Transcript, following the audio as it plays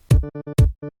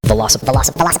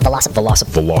Velocipodcast.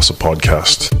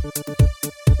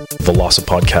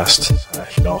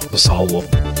 Velocipodcast. No, Vasalwo.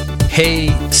 Hey,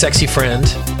 sexy friend.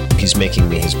 He's making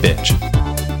me his bitch.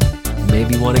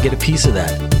 Maybe you want to get a piece of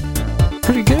that.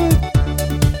 Pretty good.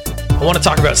 I want to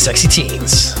talk about sexy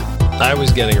teens. I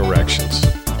was getting erections.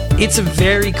 It's a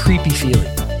very creepy feeling.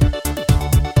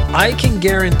 I can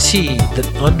guarantee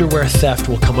that underwear theft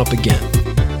will come up again.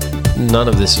 None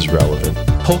of this is relevant.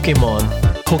 Pokemon,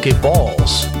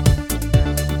 Pokeballs.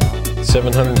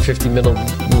 750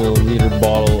 milliliter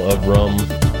bottle of rum.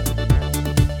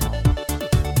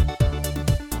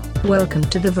 Welcome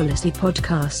to the Velocity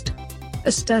Podcast,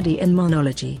 a study in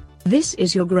monology. This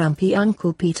is your grumpy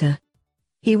Uncle Peter.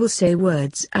 He will say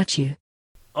words at you.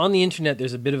 On the internet,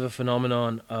 there's a bit of a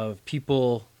phenomenon of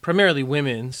people, primarily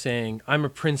women, saying, I'm a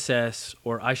princess,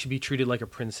 or I should be treated like a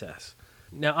princess.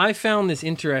 Now, I found this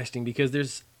interesting because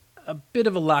there's a bit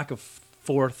of a lack of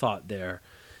forethought there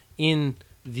in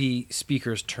the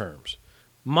speaker's terms.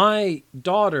 My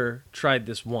daughter tried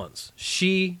this once.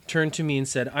 She turned to me and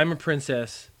said, I'm a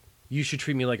princess, you should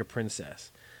treat me like a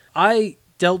princess. I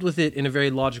dealt with it in a very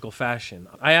logical fashion.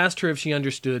 I asked her if she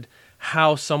understood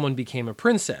how someone became a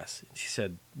princess. She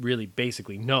said, really,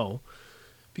 basically, no,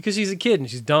 because she's a kid and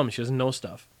she's dumb. She doesn't know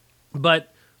stuff.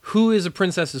 But who is a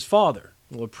princess's father?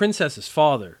 Well, a princess's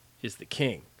father is the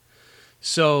king.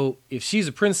 So if she's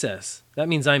a princess, that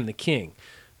means I'm the king,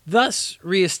 thus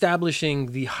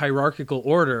reestablishing the hierarchical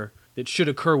order that should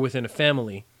occur within a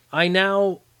family. I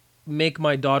now make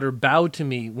my daughter bow to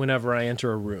me whenever I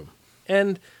enter a room.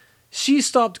 And she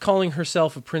stopped calling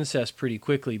herself a princess pretty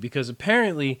quickly because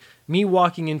apparently me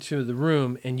walking into the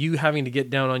room and you having to get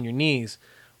down on your knees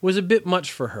was a bit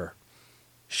much for her.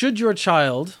 Should your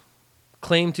child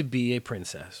claim to be a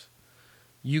princess,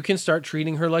 you can start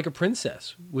treating her like a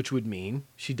princess, which would mean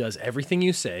she does everything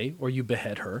you say or you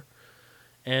behead her.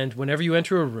 And whenever you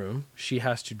enter a room, she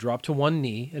has to drop to one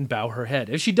knee and bow her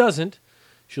head. If she doesn't,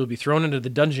 she'll be thrown into the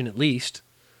dungeon at least.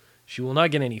 She will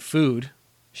not get any food.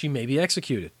 She may be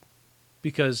executed.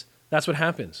 Because that's what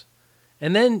happens.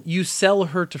 And then you sell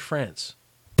her to France.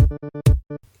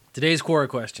 Today's Quora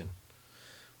question.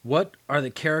 What are the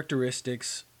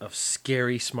characteristics of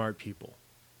scary smart people?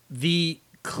 The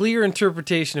clear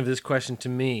interpretation of this question to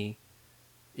me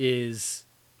is,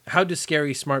 how do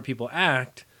scary smart people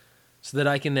act so that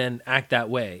I can then act that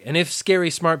way? And if scary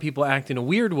smart people act in a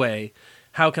weird way,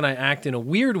 how can I act in a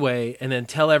weird way and then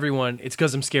tell everyone it's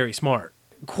because I'm scary smart?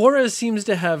 Quora seems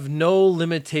to have no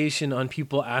limitation on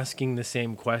people asking the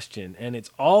same question, and it's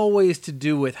always to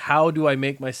do with how do I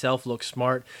make myself look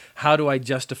smart? How do I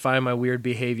justify my weird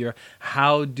behavior?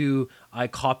 How do I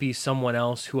copy someone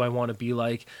else who I want to be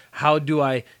like? How do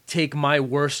I take my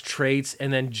worst traits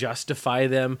and then justify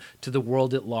them to the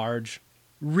world at large?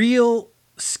 Real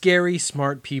scary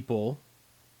smart people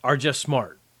are just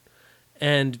smart.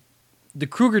 And the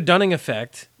Kruger-Dunning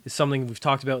effect is something we've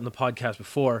talked about in the podcast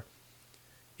before.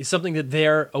 Is something that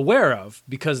they're aware of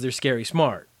because they're scary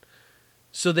smart.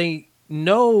 So they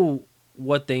know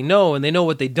what they know and they know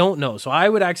what they don't know. So I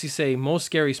would actually say most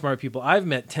scary smart people I've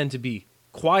met tend to be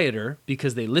quieter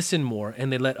because they listen more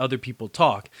and they let other people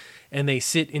talk and they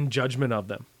sit in judgment of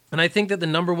them. And I think that the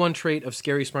number one trait of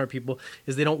scary smart people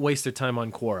is they don't waste their time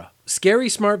on Quora. Scary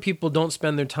smart people don't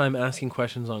spend their time asking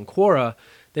questions on Quora.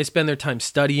 They spend their time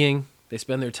studying. They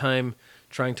spend their time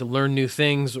trying to learn new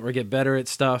things or get better at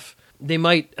stuff. They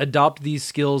might adopt these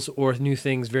skills or new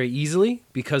things very easily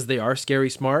because they are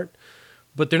scary smart,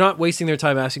 but they're not wasting their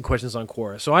time asking questions on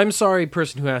Quora. So I'm sorry,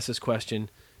 person who asked this question.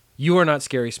 You are not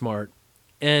scary smart.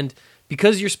 And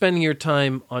because you're spending your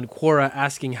time on Quora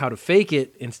asking how to fake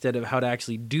it instead of how to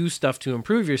actually do stuff to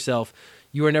improve yourself,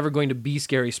 you are never going to be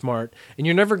scary smart, and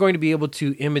you're never going to be able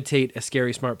to imitate a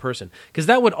scary smart person, because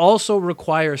that would also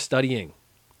require studying.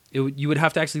 You would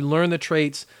have to actually learn the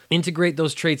traits, integrate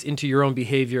those traits into your own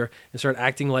behavior, and start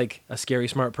acting like a scary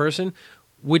smart person,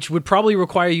 which would probably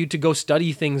require you to go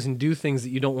study things and do things that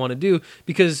you don't want to do,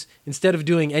 because instead of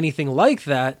doing anything like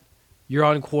that, you're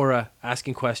on Quora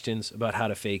asking questions about how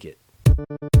to fake it.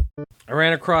 I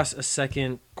ran across a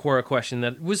second Quora question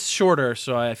that was shorter,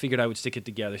 so I figured I would stick it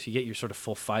together so you get your sort of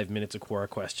full 5 minutes of Quora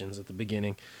questions at the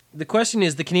beginning. The question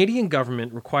is, the Canadian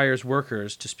government requires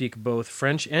workers to speak both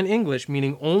French and English,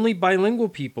 meaning only bilingual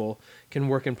people can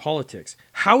work in politics.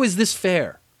 How is this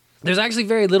fair? There's actually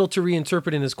very little to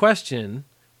reinterpret in this question.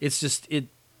 It's just, it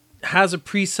has a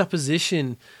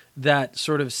presupposition that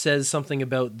sort of says something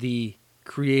about the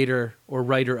creator or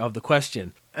writer of the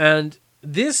question. And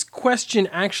this question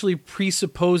actually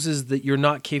presupposes that you're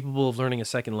not capable of learning a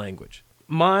second language.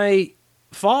 My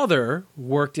father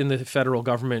worked in the federal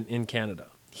government in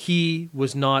Canada. he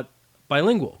was not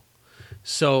bilingual.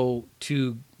 So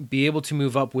to be able to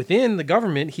move up within the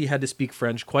government, he had to speak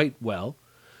French quite well.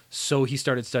 So he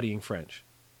started studying French.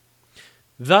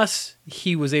 Thus,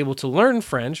 he was able to learn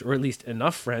French, or at least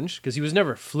enough French, because he was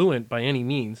never fluent by any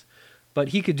means, but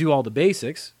he could do all the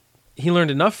basics. He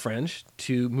learned enough French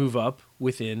to move up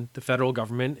within the federal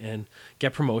government and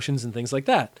get promotions and things like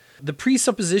that. The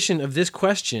presupposition of this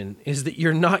question is that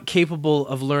you're not capable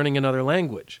of learning another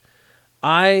language.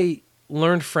 I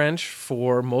learned French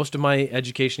for most of my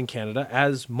education in Canada,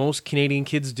 as most Canadian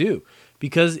kids do.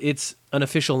 Because it's an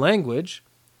official language,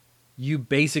 you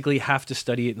basically have to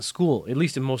study it in school, at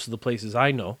least in most of the places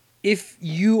I know. If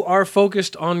you are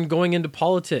focused on going into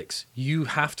politics, you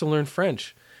have to learn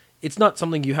French. It's not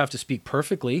something you have to speak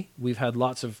perfectly. We've had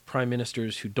lots of prime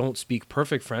ministers who don't speak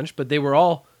perfect French, but they were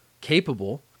all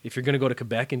capable. If you're going to go to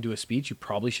Quebec and do a speech, you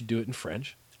probably should do it in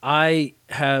French. I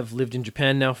have lived in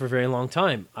Japan now for a very long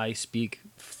time. I speak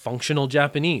functional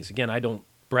Japanese. Again, I don't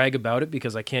brag about it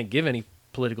because I can't give any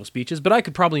political speeches, but I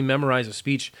could probably memorize a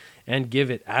speech and give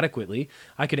it adequately.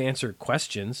 I could answer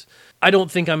questions. I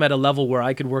don't think I'm at a level where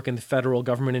I could work in the federal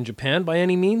government in Japan by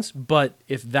any means, but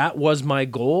if that was my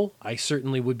goal, I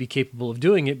certainly would be capable of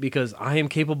doing it because I am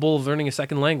capable of learning a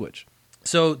second language.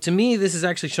 So to me, this is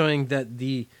actually showing that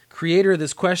the creator of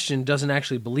this question doesn't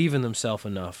actually believe in themselves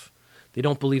enough. They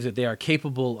don't believe that they are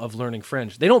capable of learning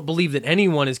French. They don't believe that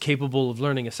anyone is capable of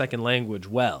learning a second language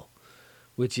well,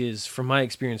 which is, from my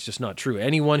experience, just not true.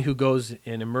 Anyone who goes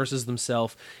and immerses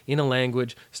themselves in a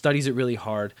language, studies it really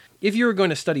hard. If you were going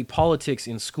to study politics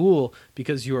in school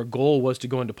because your goal was to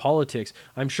go into politics,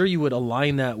 I'm sure you would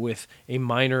align that with a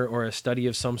minor or a study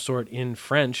of some sort in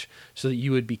French so that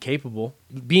you would be capable.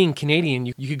 Being Canadian,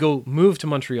 you could go move to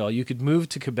Montreal, you could move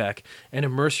to Quebec and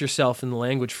immerse yourself in the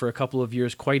language for a couple of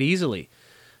years quite easily,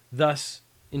 thus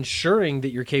ensuring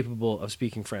that you're capable of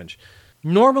speaking French.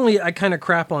 Normally, I kind of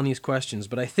crap on these questions,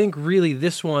 but I think really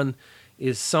this one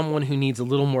is someone who needs a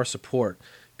little more support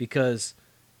because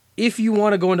if you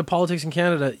want to go into politics in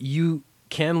Canada, you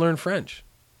can learn French.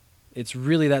 It's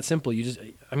really that simple.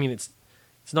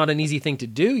 It's not an easy thing to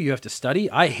do. You have to study.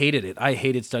 I hated it. I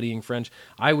hated studying French.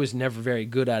 I was never very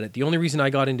good at it. The only reason I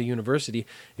got into university is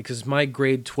because my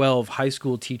grade 12 high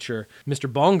school teacher,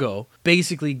 Mr. Bongo,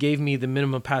 basically gave me the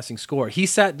minimum passing score. He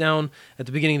sat down at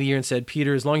the beginning of the year and said,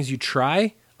 Peter, as long as you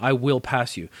try, I will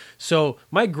pass you. So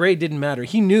my grade didn't matter.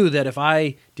 He knew that if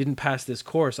I didn't pass this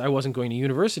course, I wasn't going to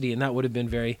university, and that would have been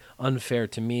very unfair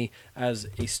to me as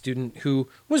a student who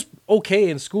was okay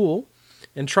in school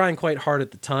and trying quite hard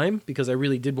at the time because I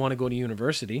really did want to go to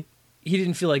university. He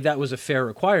didn't feel like that was a fair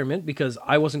requirement because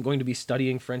I wasn't going to be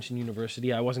studying French in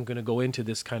university. I wasn't going to go into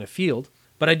this kind of field.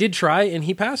 But I did try, and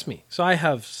he passed me. So I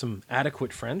have some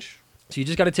adequate French. So you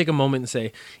just got to take a moment and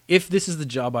say, if this is the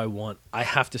job I want, I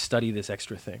have to study this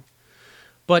extra thing.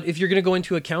 But if you're going to go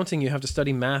into accounting, you have to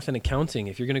study math and accounting.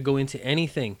 If you're going to go into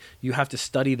anything, you have to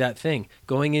study that thing.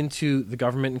 Going into the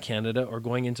government in Canada or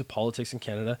going into politics in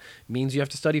Canada means you have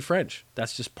to study French.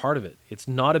 That's just part of it. It's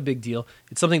not a big deal.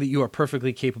 It's something that you are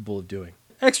perfectly capable of doing.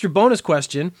 Extra bonus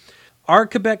question. Are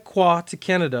Quebecois to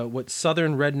Canada what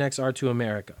Southern rednecks are to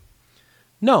America?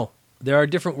 No. There are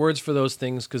different words for those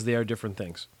things because they are different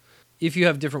things. If you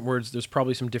have different words, there's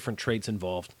probably some different traits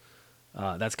involved.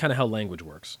 That's kind of how language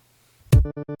works.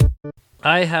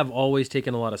 I have always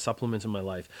taken a lot of supplements in my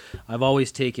life. I've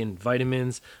always taken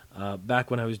vitamins. Back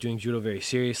when I was doing judo very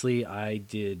seriously, I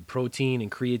did protein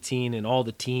and creatine and all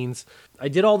the teens. I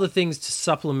did all the things to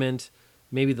supplement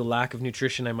maybe the lack of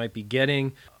nutrition I might be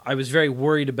getting. I was very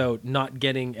worried about not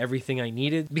getting everything I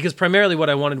needed because primarily what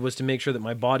I wanted was to make sure that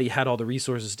my body had all the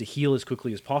resources to heal as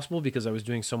quickly as possible because I was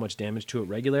doing so much damage to it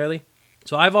regularly.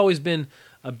 So I've always been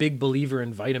a big believer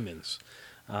in vitamins.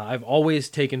 I've always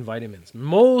taken vitamins.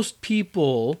 Most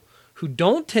people who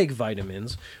don't take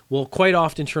vitamins will quite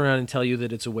often turn around and tell you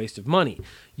that it's a waste of money.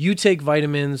 You take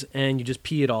vitamins and you just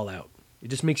pee it all out. It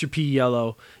just makes your pee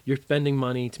yellow. You're spending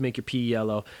money to make your pee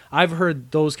yellow. I've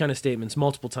heard those kind of statements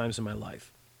multiple times in my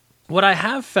life. What I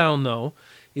have found, though,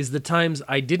 is the times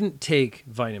I didn't take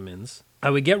vitamins,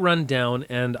 I would get run down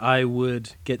and I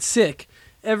would get sick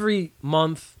every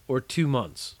month or 2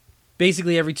 months.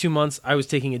 Basically, every 2 months, I was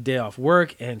taking a day off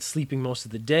work and sleeping most of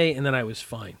the day, and then I was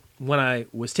fine. When I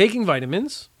was taking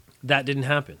vitamins, that didn't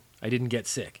happen. I didn't get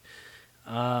sick.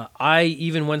 I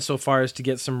even went so far as to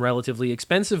get some relatively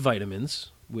expensive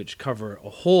vitamins, which cover a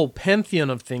whole pantheon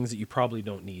of things that you probably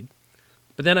don't need.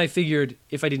 But then I figured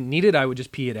if I didn't need it, I would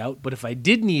just pee it out. But if I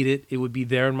did need it, it would be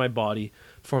there in my body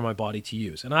for my body to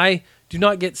use. And I do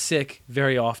not get sick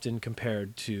very often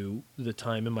compared to the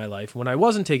time in my life when I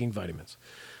wasn't taking vitamins.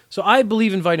 So I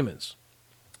believe in vitamins.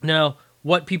 Now,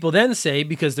 What people then say,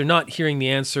 because they're not hearing the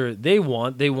answer they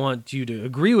want you to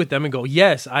agree with them and go,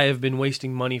 yes, I have been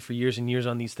wasting money for years and years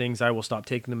on these things. I will stop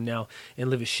taking them now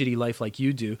and live a shitty life like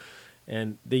you do.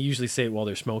 And they usually say it while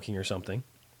they're smoking or something.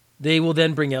 They will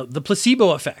then bring out the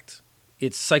placebo effect.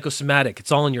 It's psychosomatic.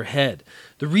 It's all in your head.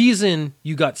 The reason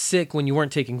you got sick when you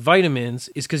weren't taking vitamins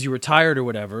is because you were tired or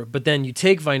whatever, but then you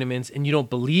take vitamins and you don't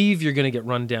believe you're going to get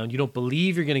run down. You don't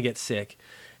believe you're going to get sick,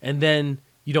 and then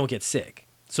you don't get sick.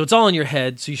 So it's all in your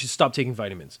head, so you should stop taking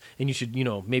vitamins. And you should,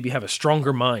 maybe have a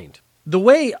stronger mind. The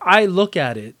way I look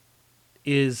at it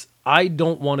is I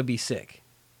don't want to be sick.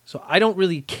 So I don't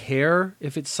really care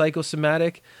if it's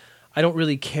psychosomatic. I don't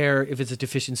really care if it's a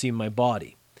deficiency in my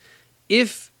body.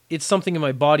 If it's something in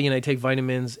my body and I take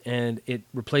vitamins and it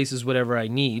replaces whatever I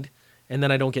need and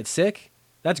then I don't get sick,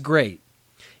 that's great.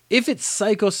 If it's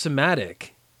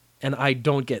psychosomatic and I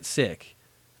don't get sick,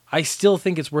 I still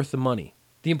think it's worth the money.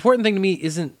 The important thing to me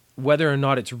isn't whether or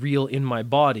not it's real in my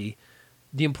body.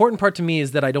 The important part to me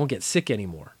is that I don't get sick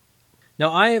anymore.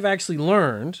 Now, I have actually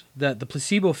learned that the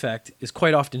placebo effect is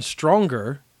quite often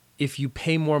stronger if you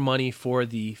pay more money for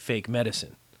the fake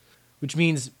medicine, which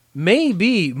means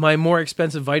maybe my more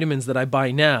expensive vitamins that I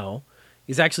buy now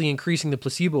is actually increasing the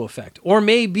placebo effect. Or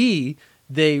maybe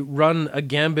they run a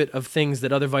gambit of things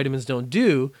that other vitamins don't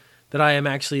do that I am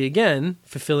actually, again,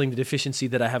 fulfilling the deficiency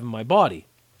that I have in my body.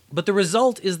 But the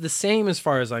result is the same as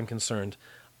far as I'm concerned.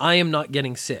 I am not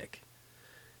getting sick.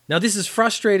 Now, this is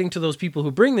frustrating to those people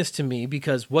who bring this to me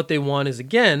because what they want is,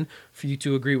 again, for you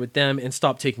to agree with them and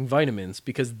stop taking vitamins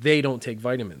because they don't take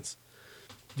vitamins.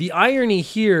 The irony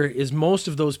here is most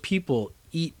of those people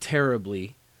eat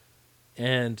terribly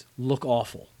and look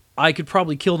awful. I could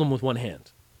probably kill them with one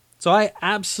hand. So I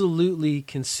absolutely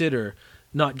consider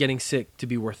not getting sick to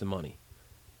be worth the money.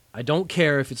 I don't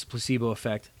care if it's a placebo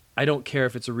effect. I don't care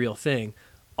if it's a real thing.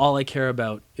 All I care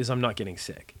about is I'm not getting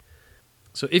sick.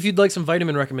 So if you'd like some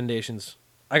vitamin recommendations,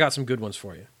 I got some good ones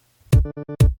for you.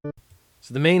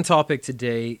 So the main topic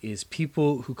today is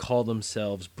people who call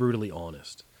themselves brutally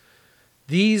honest.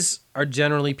 These are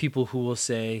generally people who will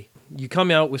say, you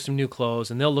come out with some new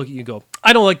clothes and they'll look at you and go,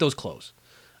 I don't like those clothes.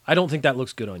 I don't think that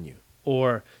looks good on you.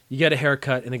 Or you get a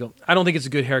haircut and they go, I don't think it's a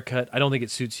good haircut. I don't think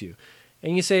it suits you.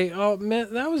 And you say, oh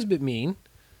man, that was a bit mean.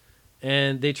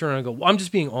 And they turn around and go, well, I'm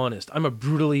just being honest. I'm a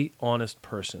brutally honest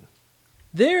person.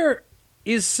 There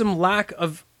is some lack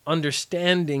of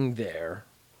understanding there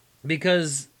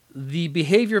because the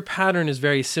behavior pattern is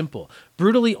very simple.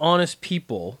 Brutally honest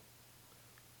people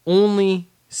only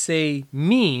say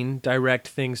mean, direct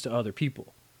things to other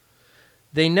people.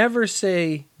 They never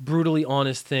say brutally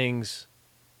honest things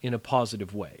in a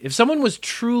positive way. If someone was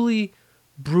truly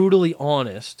brutally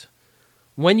honest,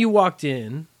 when you walked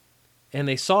in and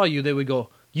they saw you, they would go,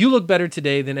 you look better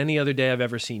today than any other day I've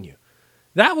ever seen you.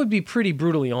 That would be pretty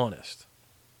brutally honest.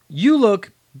 You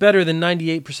look better than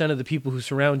 98% of the people who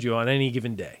surround you on any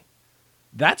given day.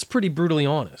 That's pretty brutally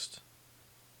honest.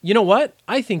 You know what?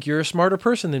 I think you're a smarter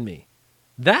person than me.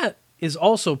 That is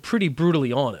also pretty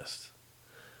brutally honest.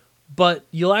 But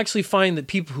you'll actually find that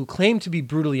people who claim to be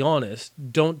brutally honest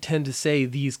don't tend to say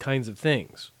these kinds of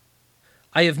things.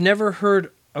 I have never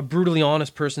heard a brutally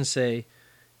honest person say,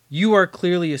 you are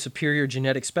clearly a superior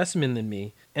genetic specimen than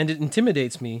me, and it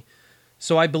intimidates me,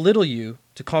 so I belittle you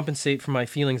to compensate for my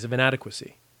feelings of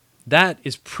inadequacy. That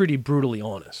is pretty brutally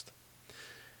honest.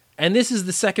 And this is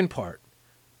the second part.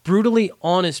 Brutally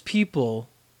honest people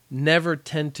never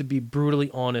tend to be brutally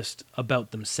honest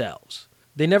about themselves.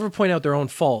 They never point out their own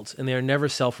faults, and they are never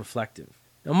self-reflective.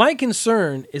 Now, my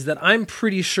concern is that I'm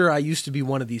pretty sure I used to be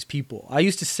one of these people. I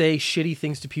used to say shitty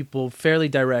things to people fairly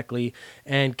directly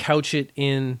and couch it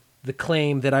in the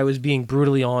claim that I was being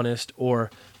brutally honest or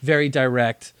very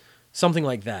direct, something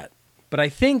like that. But I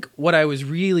think what I was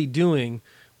really doing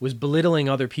was belittling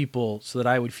other people so that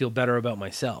I would feel better about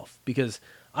myself, because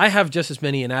I have just as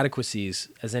many inadequacies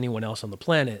as anyone else on the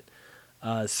planet.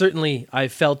 Certainly,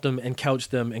 I've felt them and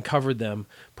couched them and covered them,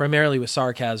 primarily with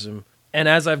sarcasm. And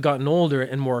as I've gotten older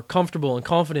and more comfortable and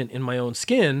confident in my own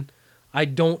skin, I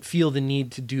don't feel the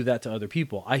need to do that to other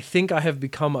people. I think I have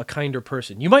become a kinder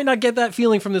person. You might not get that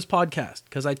feeling from this podcast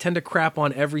because I tend to crap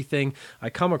on everything I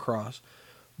come across.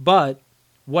 But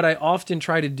what I often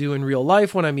try to do in real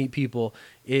life when I meet people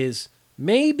is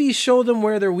maybe show them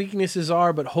where their weaknesses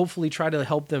are, but hopefully try to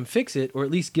help them fix it, or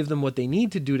at least give them what they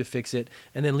need to do to fix it,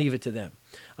 and then leave it to them.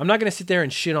 I'm not going to sit there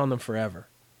and shit on them forever.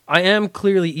 I am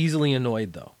clearly easily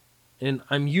annoyed, though. And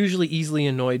I'm usually easily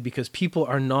annoyed because people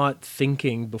are not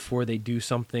thinking before they do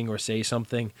something or say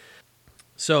something.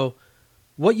 So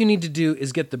what you need to do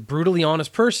is get the brutally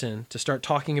honest person to start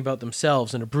talking about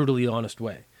themselves in a brutally honest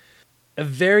way. A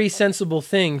very sensible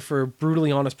thing for a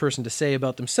brutally honest person to say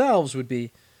about themselves would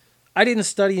be, I didn't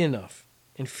study enough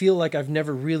and feel like I've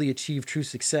never really achieved true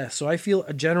success. So I feel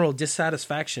a general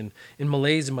dissatisfaction and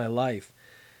malaise in my life.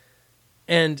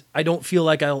 And I don't feel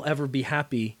like I'll ever be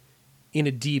happy in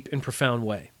a deep and profound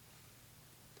way.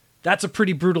 That's a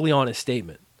pretty brutally honest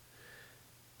statement.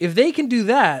 If they can do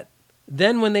that,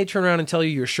 then when they turn around and tell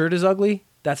you your shirt is ugly,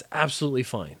 that's absolutely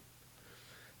fine.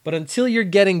 But until you're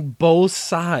getting both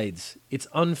sides, it's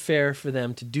unfair for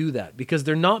them to do that because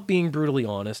they're not being brutally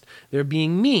honest, they're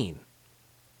being mean.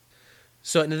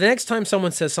 So the next time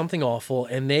someone says something awful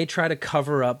and they try to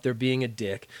cover up their being a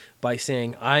dick by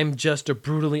saying, I'm just a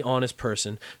brutally honest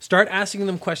person, start asking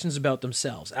them questions about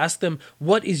themselves. Ask them,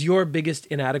 what is your biggest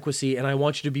inadequacy? And I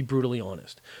want you to be brutally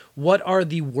honest. What are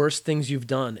the worst things you've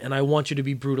done? And I want you to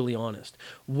be brutally honest.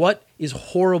 What is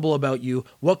horrible about you?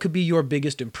 What could be your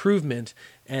biggest improvement?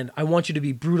 And I want you to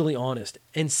be brutally honest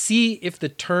and see if the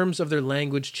terms of their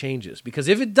language changes. Because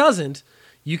if it doesn't,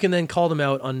 you can then call them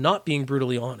out on not being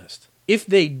brutally honest. If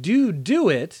they do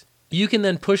it, you can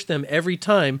then push them every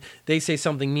time they say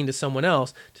something mean to someone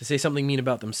else to say something mean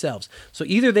about themselves. So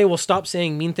either they will stop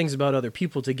saying mean things about other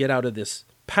people to get out of this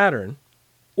pattern,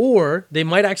 or they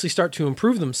might actually start to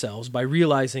improve themselves by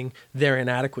realizing their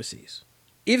inadequacies.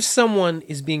 If someone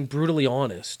is being brutally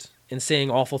honest and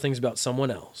saying awful things about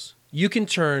someone else, you can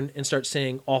turn and start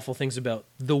saying awful things about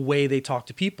the way they talk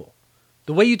to people.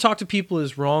 The way you talk to people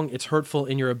is wrong, it's hurtful,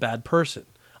 and you're a bad person.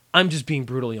 I'm just being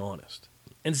brutally honest.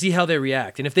 And see how they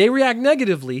react. And if they react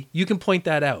negatively, you can point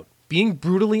that out. Being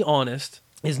brutally honest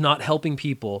is not helping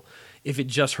people if it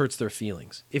just hurts their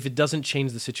feelings, if it doesn't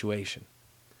change the situation.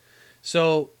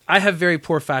 So I have very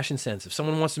poor fashion sense. If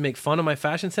someone wants to make fun of my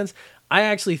fashion sense, I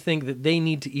actually think that they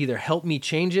need to either help me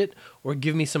change it or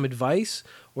give me some advice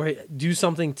or do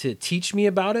something to teach me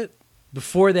about it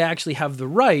before they actually have the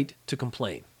right to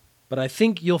complain. But I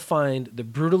think you'll find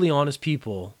that brutally honest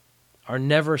people are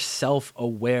never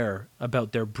self-aware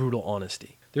about their brutal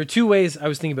honesty. There are two ways I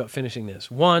was thinking about finishing this.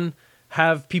 One,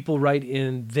 have people write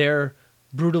in their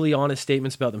brutally honest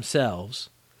statements about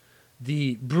themselves,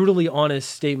 the brutally honest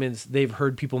statements they've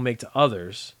heard people make to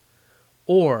others,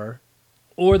 or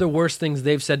the worst things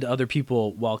they've said to other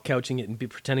people while couching it and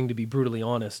pretending to be brutally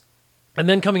honest, and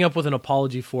then coming up with an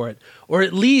apology for it, or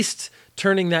at least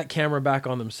turning that camera back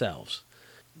on themselves.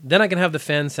 Then I can have the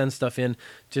fans send stuff in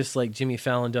just like Jimmy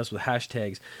Fallon does with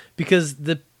hashtags. Because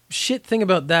the shit thing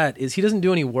about that is he doesn't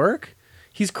do any work.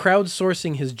 He's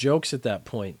crowdsourcing his jokes at that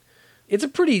point. It's a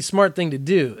pretty smart thing to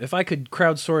do. If I could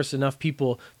crowdsource enough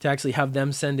people to actually have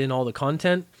them send in all the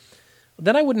content,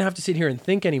 then I wouldn't have to sit here and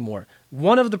think anymore.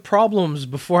 One of the problems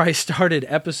before I started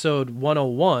episode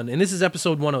 101, and this is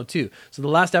episode 102, so the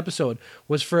last episode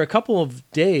was for a couple of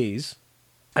days,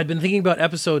 I'd been thinking about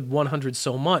episode 100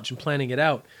 so much and planning it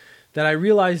out that I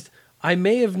realized I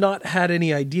may have not had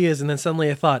any ideas, and then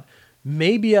suddenly I thought,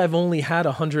 maybe I've only had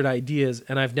 100 ideas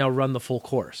and I've now run the full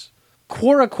course.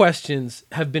 Quora questions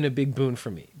have been a big boon for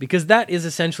me because that is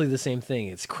essentially the same thing.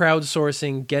 It's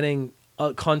crowdsourcing, getting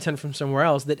content from somewhere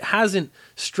else that hasn't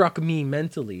struck me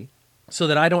mentally so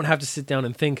that I don't have to sit down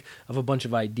and think of a bunch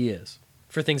of ideas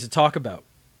for things to talk about.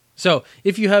 So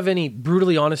if you have any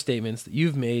brutally honest statements that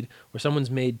you've made or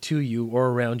someone's made to you or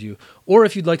around you, or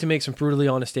if you'd like to make some brutally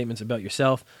honest statements about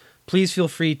yourself, please feel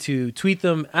free to tweet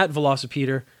them at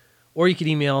Velocipeter, or you could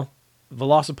email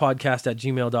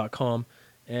velocipodcast@gmail.com.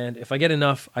 And if I get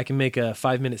enough, I can make a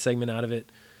 5-minute segment out of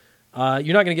it.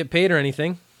 You're not going to get paid or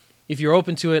anything. If you're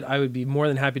open to it, I would be more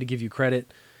than happy to give you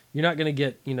credit. You're not going to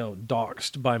get,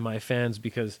 doxxed by my fans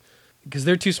because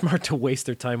they're too smart to waste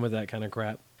their time with that kind of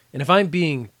crap. And if I'm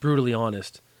being brutally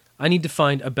honest, I need to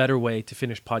find a better way to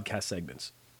finish podcast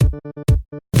segments.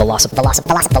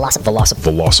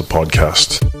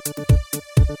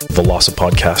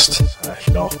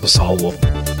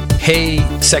 Velocipodcast.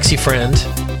 Hey, sexy friend.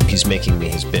 He's making me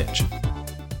his bitch.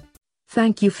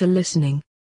 Thank you for listening.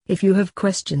 If you have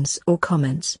questions or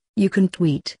comments, you can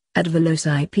tweet at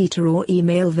VelociPeter or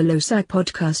email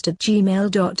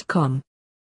velocipodcast@gmail.com.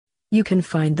 You can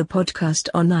find the podcast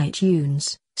on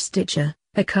iTunes, Stitcher,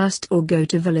 Acast, or go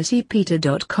to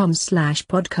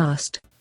velocipeter.com/podcast.